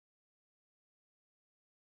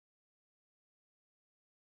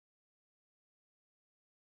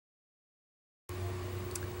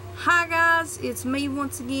Hi guys, it's me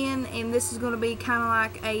once again, and this is going to be kind of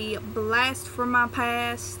like a blast from my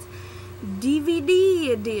past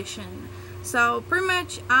DVD edition. So pretty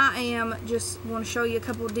much I am just want to show you a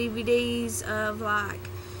couple of DVDs of like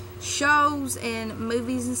shows and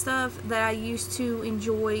movies and stuff that I used to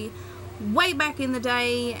enjoy way back in the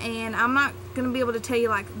day, and I'm not going to be able to tell you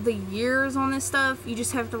like the years on this stuff. You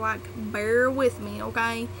just have to like bear with me,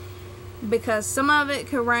 okay? Because some of it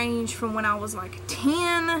could range from when I was like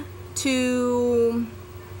 10 to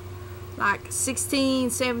like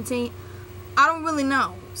 16, 17. I don't really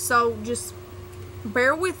know. So just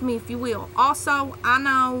bear with me if you will. Also, I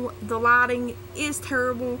know the lighting is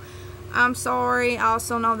terrible. I'm sorry. I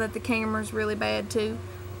also know that the camera is really bad too.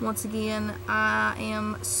 Once again, I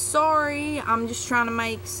am sorry. I'm just trying to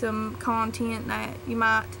make some content that you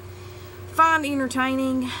might find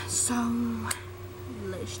entertaining. So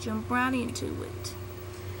let's jump right into it.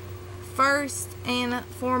 First and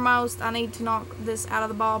foremost, I need to knock this out of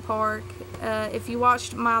the ballpark. If you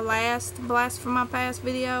watched my last Blast from My Past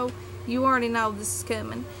video, you already know this is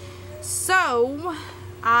coming. So,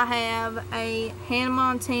 I have a Hannah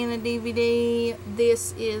Montana DVD.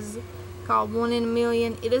 This is called One in a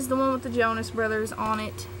Million. It is the one with the Jonas Brothers on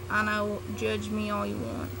it. I know, judge me all you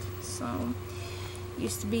want. So,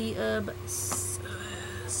 used to be obsessed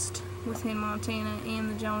with Hannah Montana and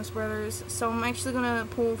the Jonas Brothers. So I'm actually going to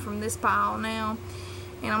pull from this pile now,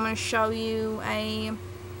 and I'm going to show you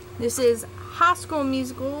this is High School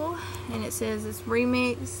Musical, and it says it's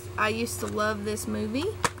remixed. I used to love this movie,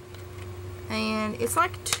 and it's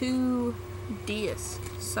like 2 discs,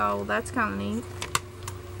 so that's kind of neat.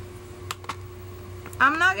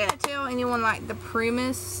 I'm not going to tell anyone like the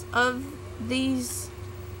premise of these,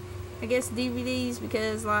 I guess, DVDs,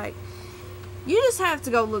 because like you just have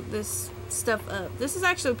to go look this stuff up. This is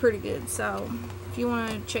actually pretty good, so if you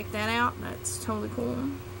want to check that out, that's totally cool.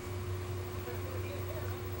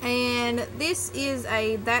 And this is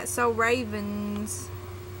a That's So Raven's.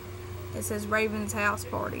 It says Raven's House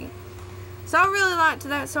Party. So I really liked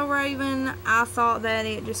That's So Raven. I thought that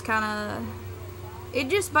it just kind of, it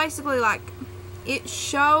just basically like, it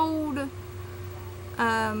showed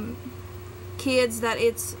kids that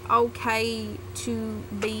it's okay to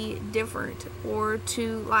be different, or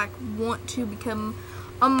to like want to become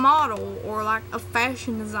a model or like a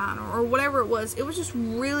fashion designer or whatever it was. It was just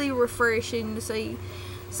really refreshing to see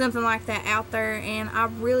something like that out there, and I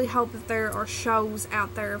really hope that there are shows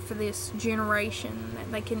out there for this generation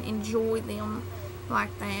that they can enjoy them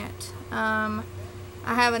like that. I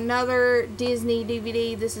have another Disney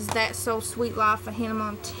DVD. This is That's So Sweet Life of Hannah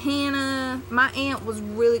Montana. My aunt was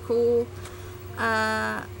really cool.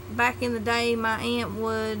 Back in the day, my aunt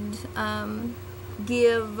would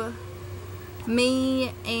give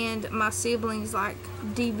me and my siblings like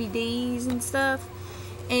DVDs and stuff,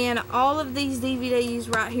 and all of these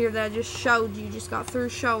DVDs right here that I just showed you, just got through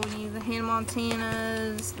showing you, the Hannah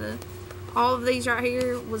Montanas, all of these right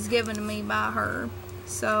here was given to me by her.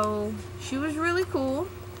 So she was really cool.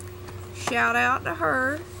 Shout out to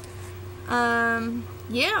her.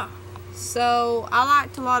 Yeah. So, I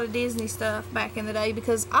liked a lot of Disney stuff back in the day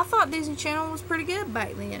because I thought Disney Channel was pretty good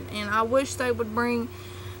back then. And I wish they would bring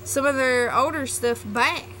some of their older stuff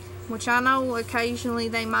back. Which I know occasionally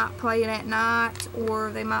they might play it at night,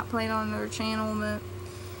 or they might play it on their channel, but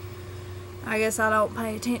I guess I don't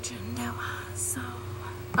pay attention, do I? So,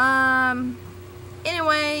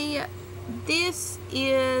 anyway, this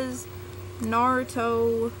is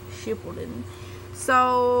Naruto Shippuden.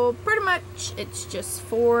 So, pretty much, it's just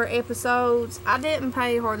 4 episodes. I didn't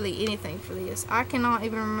pay hardly anything for this. I cannot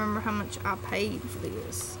even remember how much I paid for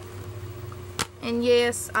this. And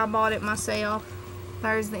yes, I bought it myself.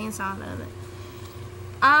 There's the inside of it.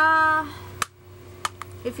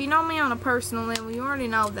 If you know me on a personal level, you already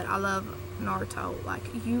know that I love Naruto. Like,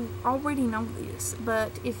 you already know this.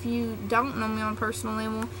 But if you don't know me on a personal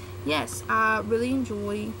level, yes, I really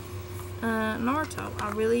enjoy Naruto.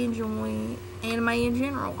 I really enjoy anime in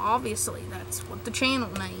general. Obviously, that's what the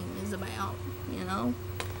channel name is about, you know.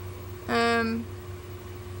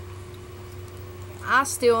 I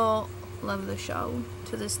still love the show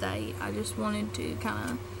to this day. I just wanted to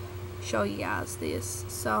kind of show you guys this.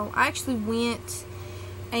 So, I actually went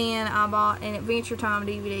and I bought an Adventure Time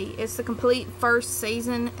DVD. It's the complete first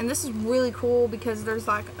season, and this is really cool because there's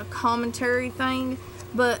like a commentary thing.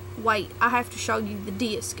 But wait, I have to show you the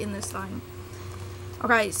disc in this thing.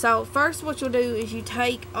 Okay, so first what you'll do is you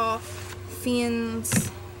take off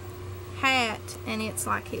Finn's hat, and it's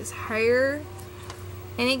like his hair,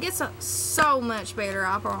 and it gets so much better,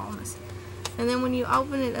 I promise. And then when you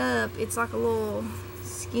open it up, it's like a little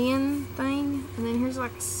skin thing, and then here's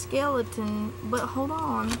like a skeleton, but hold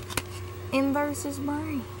on, and there's his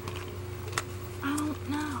brain. I don't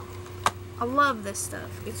know. I love this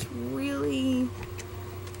stuff. It's really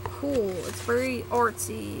cool. It's very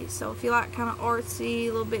artsy, so if you like kind of artsy,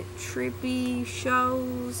 a little bit trippy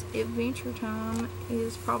shows, Adventure Time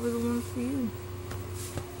is probably the one for you.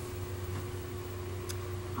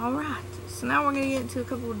 Alright, so now we're going to get into a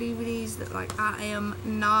couple of DVDs that like I am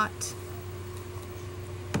not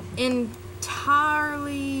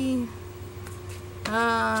entirely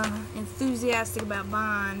enthusiastic about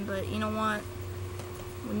buying, but you know what?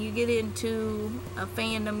 When you get into a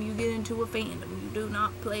fandom, you get into a fandom. You do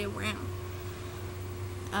not play around.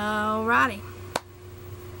 Alrighty.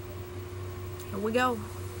 Here we go.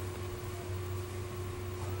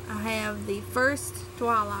 I have the first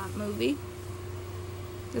Twilight movie.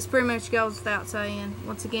 This pretty much goes without saying.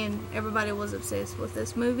 Once again, everybody was obsessed with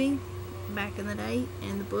this movie back in the day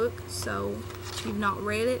and the book. So, if you've not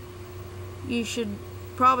read it, you should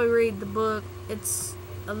probably read the book. It's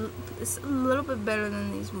a little bit better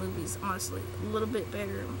than these movies, honestly. A little bit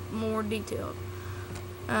better, more detailed.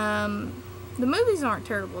 The movies aren't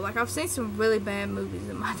terrible. Like, I've seen some really bad movies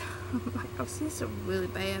in my time. Like, I've seen some really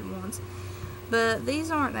bad ones. But these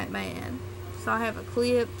aren't that bad. So I have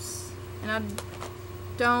Eclipse, and I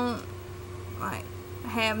don't, like,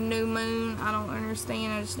 have New Moon. I don't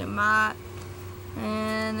understand. I just didn't buy it.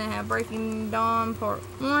 And they have Breaking Dawn Part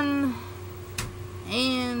 1.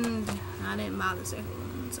 And I didn't buy the second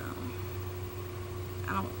one, so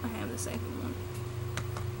I don't have the second one.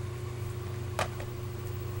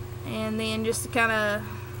 And then just to kind of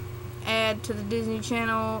add to the Disney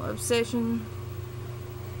Channel obsession,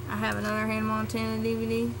 I have another Hannah Montana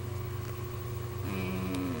DVD.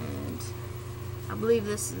 And I believe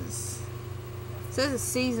this is, it says it's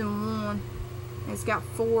season 1. It's got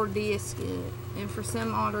 4 discs in it. And for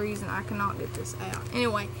some odd reason, I cannot get this out.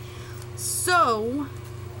 Anyway, so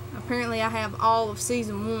apparently I have all of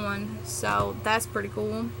season 1, so that's pretty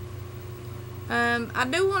cool. I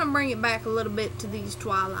do want to bring it back a little bit to these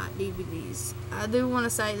Twilight DVDs. I do want to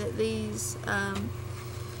say that these,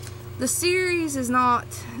 the series is not,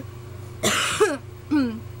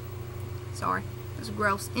 sorry, that's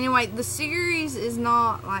gross. Anyway, the series is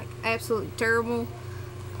not, like, absolutely terrible.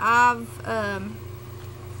 I've,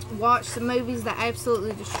 watched the movies that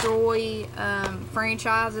absolutely destroy,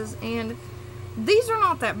 franchises, and these are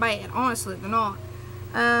not that bad. Honestly, they're not.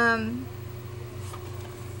 I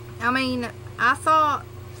mean, I thought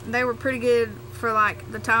they were pretty good for,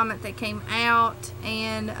 like, the time that they came out.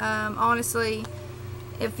 And, honestly,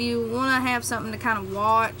 if you want to have something to kind of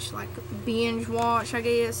watch, like, binge watch, I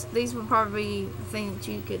guess, these would probably be the thing that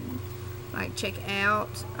you could, like, check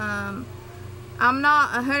out. I'm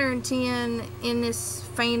not 110 in this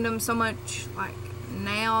fandom so much, like,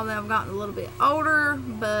 now that I've gotten a little bit older,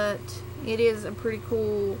 but it is a pretty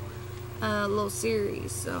cool little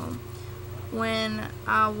series. So when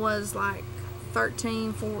I was like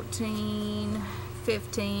 13, 14,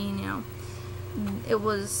 15, you know, it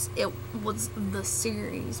was the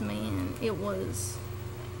series, man. It was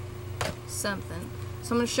something.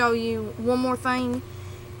 So I'm going to show you one more thing,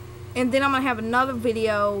 and then I'm going to have another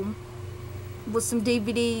video with some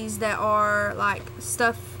DVDs that are like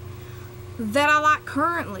stuff that I like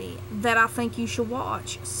currently that I think you should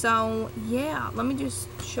watch. So yeah, let me just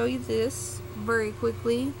show you this very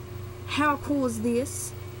quickly. How cool is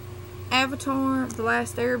this? Avatar: The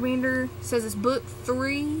Last Airbender. It says it's book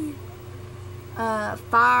 3,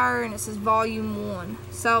 Fire, and it says volume 1.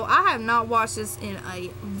 So I have not watched this in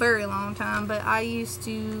a very long time, but I used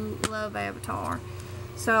to love Avatar.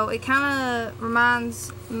 So it kind of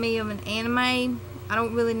reminds me of an anime. I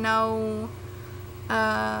don't really know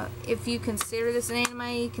if you consider this an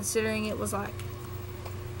anime, considering it was like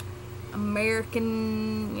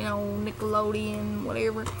American, you know, Nickelodeon,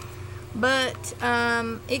 whatever. But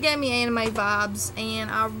it gave me anime vibes,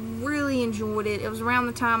 and I really enjoyed it. It was around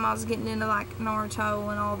the time I was getting into like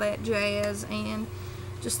Naruto and all that jazz, and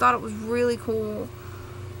just thought it was really cool.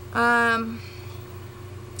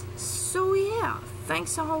 So yeah,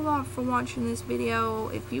 thanks a whole lot for watching this video.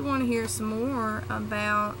 If you want to hear some more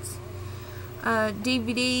about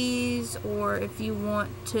DVDs, or if you want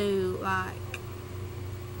to like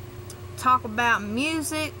talk about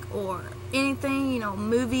music or anything, you know,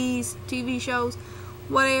 movies, TV shows,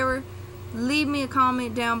 whatever, leave me a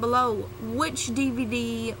comment down below. Which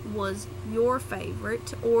DVD was your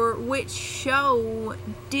favorite, or which show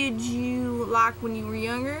did you like when you were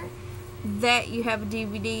younger that you have a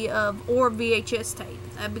DVD of, or VHS tape?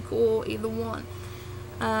 That'd be cool, either one.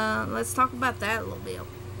 Let's talk about that a little bit.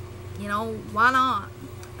 You know, why not?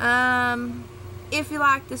 if you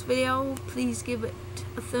like this video, please give it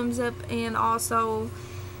a thumbs up, and also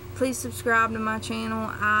please subscribe to my channel.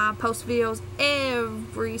 I post videos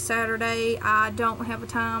every Saturday. I don't have a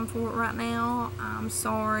time for it right now. I'm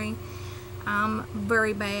sorry. I'm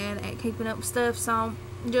very bad at keeping up with stuff, so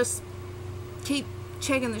just keep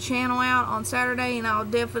checking the channel out on Saturday, and I'll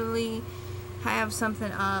definitely have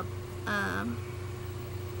something up.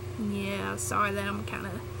 Yeah, sorry that I'm kind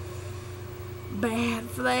of bad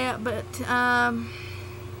for that, but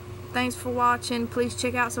thanks for watching. Please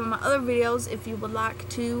check out some of my other videos if you would like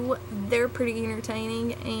to. They're pretty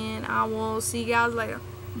entertaining, and I will see you guys later.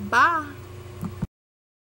 Bye.